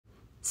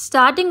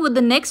Starting with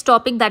the next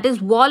topic, that is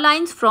wall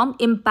lines from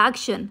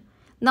impaction.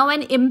 Now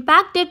an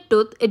impacted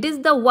tooth, it is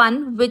the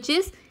one which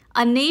is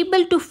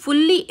unable to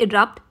fully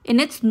erupt in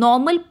its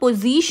normal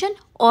position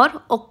or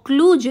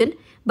occlusion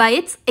by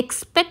its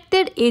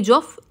expected age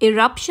of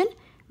eruption,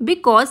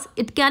 because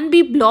it can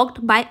be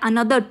blocked by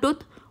another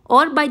tooth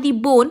or by the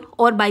bone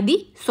or by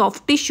the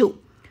soft tissue.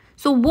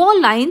 So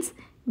wall lines,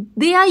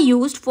 they are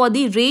used for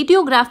the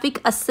radiographic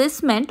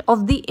assessment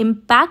of the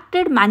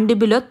impacted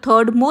mandibular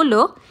third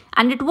molar,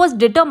 and it was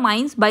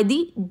determined by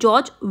the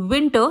George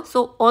Winter.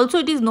 So also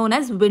it is known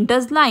as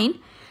Winter's line,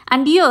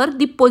 and here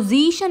the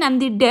position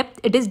and the depth,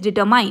 it is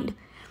determined.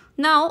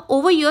 Now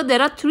over here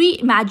there are three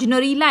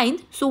imaginary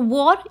lines. So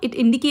war, it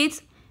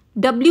indicates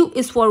W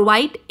is for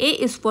white, A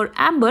is for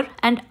amber,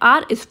 and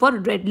R is for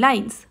red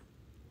lines.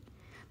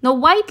 Now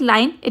white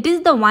line, it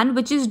is the one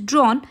which is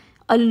drawn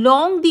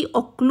along the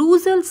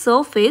occlusal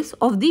surface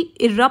of the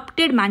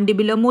erupted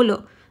mandibular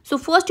molar. So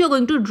first you are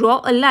going to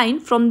draw a line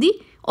from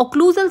the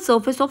occlusal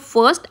surface of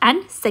first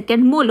and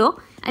second molar,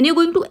 and you are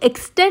going to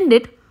extend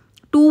it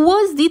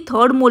towards the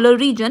third molar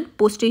region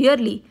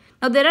posteriorly.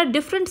 Now there are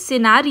different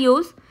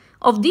scenarios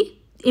of the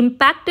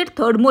impacted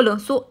third molar.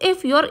 So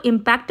if your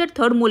impacted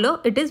third molar,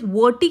 it is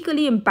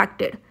vertically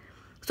impacted,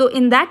 so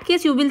in that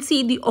case you will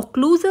see the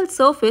occlusal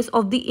surface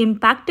of the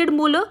impacted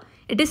molar,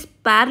 it is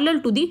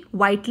parallel to the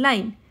white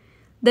line.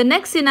 The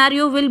next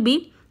scenario will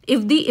be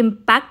if the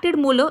impacted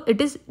molar, it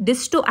is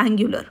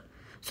distoangular.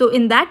 So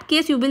in that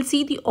case you will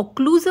see the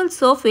occlusal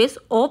surface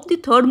of the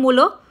third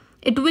molar,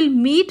 it will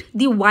meet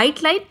the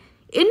white line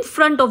in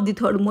front of the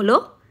third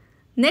molar.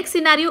 Next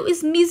scenario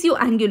is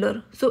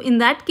mesioangular. So in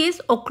that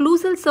case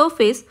occlusal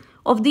surface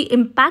of the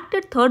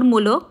impacted third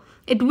molar,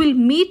 it will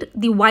meet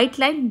the white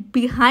line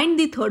behind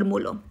the third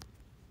molar.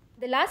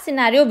 The last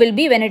scenario will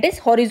be when it is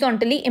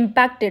horizontally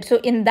impacted. So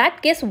in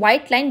that case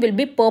white line will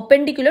be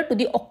perpendicular to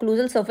the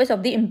occlusal surface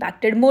of the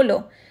impacted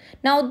molar.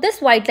 Now this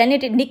white line,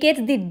 it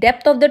indicates the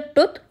depth of the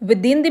tooth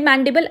within the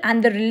mandible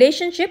and the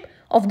relationship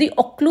of the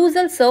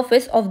occlusal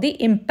surface of the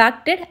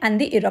impacted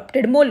and the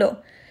erupted molar.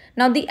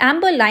 Now the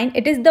amber line,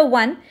 it is the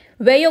one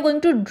where you are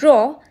going to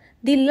draw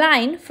the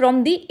line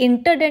from the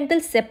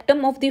interdental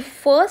septum of the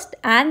first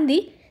and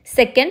the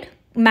second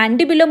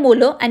mandibular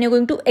molar, and you are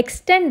going to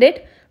extend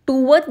it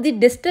towards the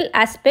distal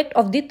aspect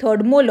of the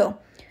third molar.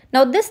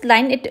 Now this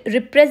line, it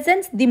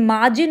represents the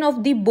margin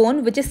of the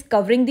bone which is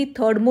covering the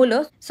third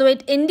molar. So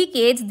it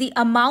indicates the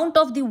amount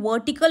of the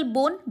vertical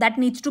bone that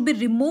needs to be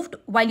removed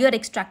while you are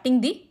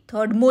extracting the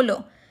third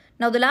molar.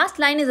 Now the last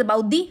line is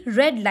about the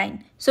red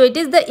line. So it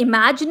is the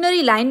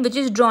imaginary line which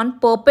is drawn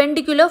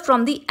perpendicular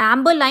from the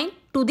amber line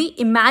to the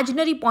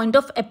imaginary point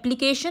of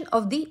application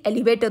of the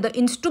elevator, the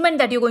instrument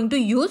that you're going to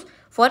use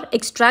for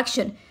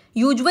extraction.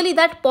 Usually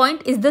that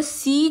point is the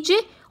CJ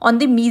on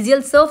the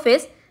mesial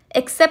surface.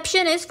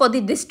 Exception is for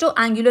the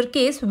distoangular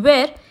case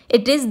where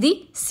it is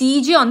the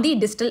CJ on the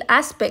distal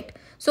aspect.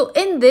 So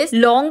in this,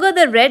 longer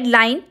the red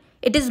line,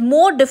 it is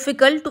more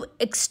difficult to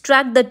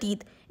extract the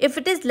teeth. If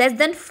it is less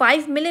than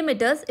 5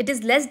 millimeters, it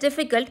is less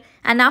difficult,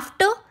 and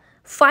after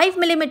 5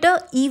 millimeter,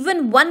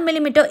 even 1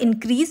 millimeter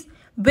increase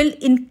will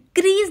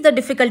increase the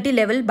difficulty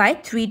level by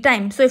 3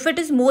 times. So if it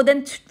is more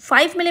than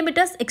 5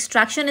 millimeters,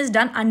 extraction is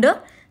done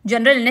under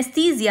general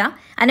anesthesia,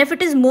 and if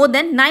it is more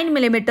than 9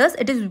 millimeters,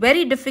 it is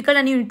very difficult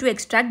and you need to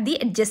extract the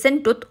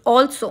adjacent tooth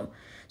also.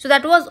 So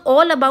that was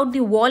all about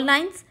the wall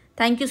lines.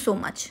 Thank you so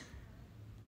much.